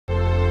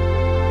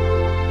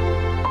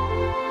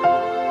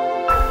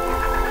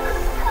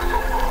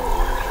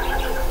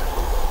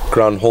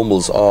Ground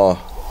hornbills are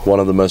one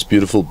of the most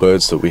beautiful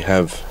birds that we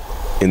have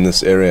in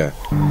this area.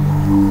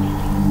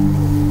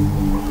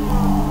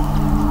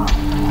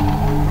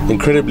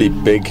 Incredibly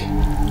big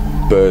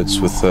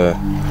birds with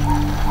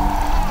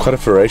quite a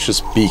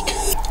voracious beak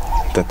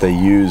that they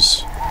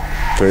use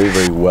very,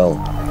 very well.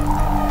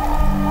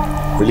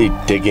 Really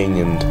digging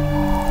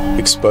and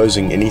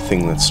exposing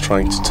anything that's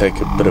trying to take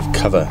a bit of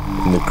cover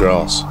in the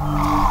grass.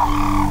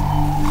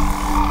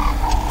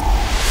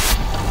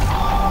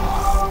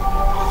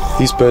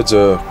 These birds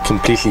are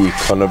completely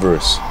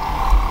carnivorous,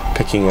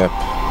 picking up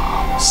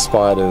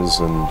spiders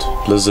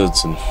and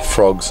lizards and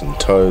frogs and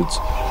toads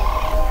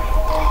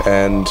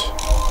and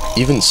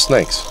even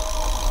snakes.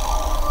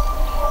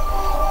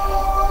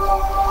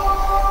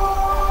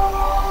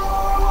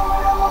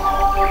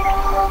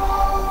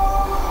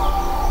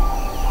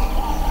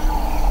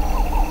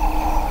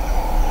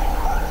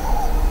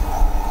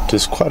 It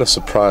is quite a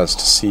surprise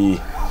to see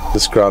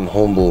this ground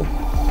hornbill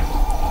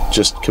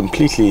just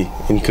completely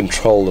in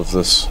control of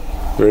this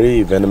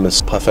very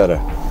venomous puff adder,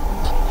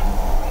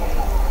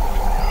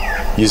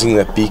 using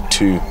that beak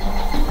to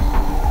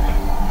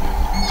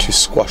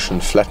squash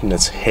and flatten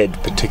its head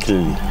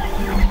particularly.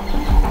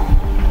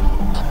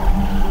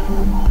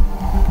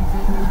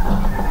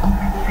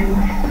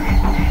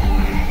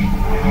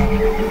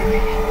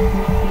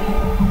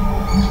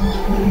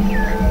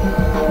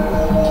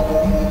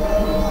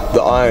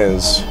 The eye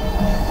is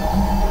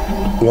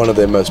one of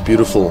their most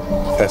beautiful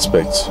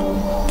aspects.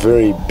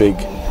 Very big,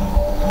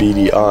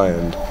 beady eye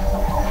and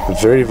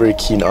very, very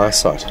keen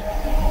eyesight.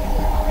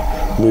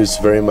 Moves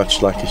very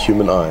much like a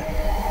human eye.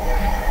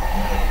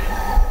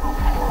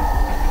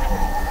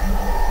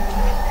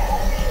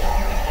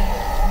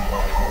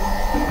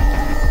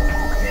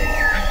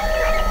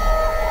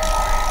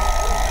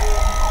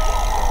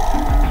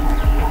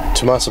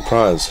 To my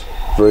surprise,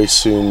 very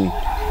soon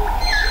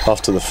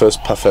after the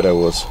first puff adder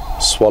was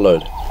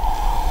swallowed,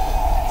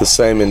 the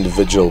same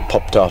individual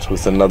popped out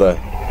with another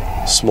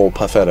small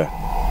puff adder.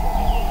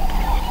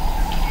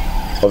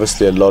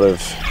 Obviously a lot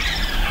of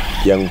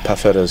young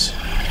puff adders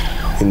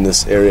in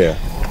this area.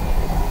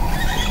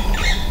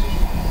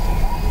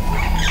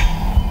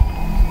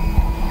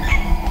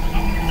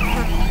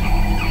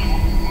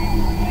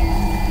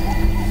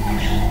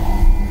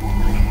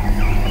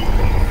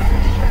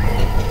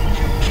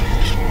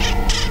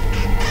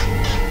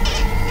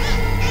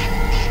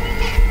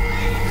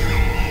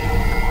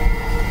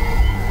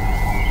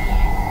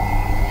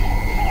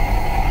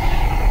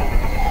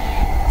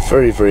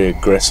 Very, very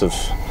aggressive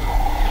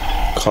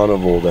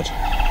carnivore that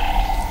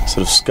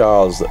sort of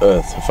scours the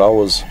earth. If I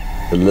was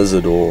a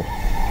lizard or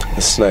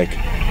a snake,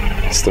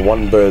 it's the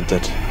one bird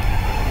that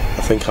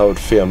I think I would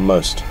fear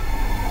most.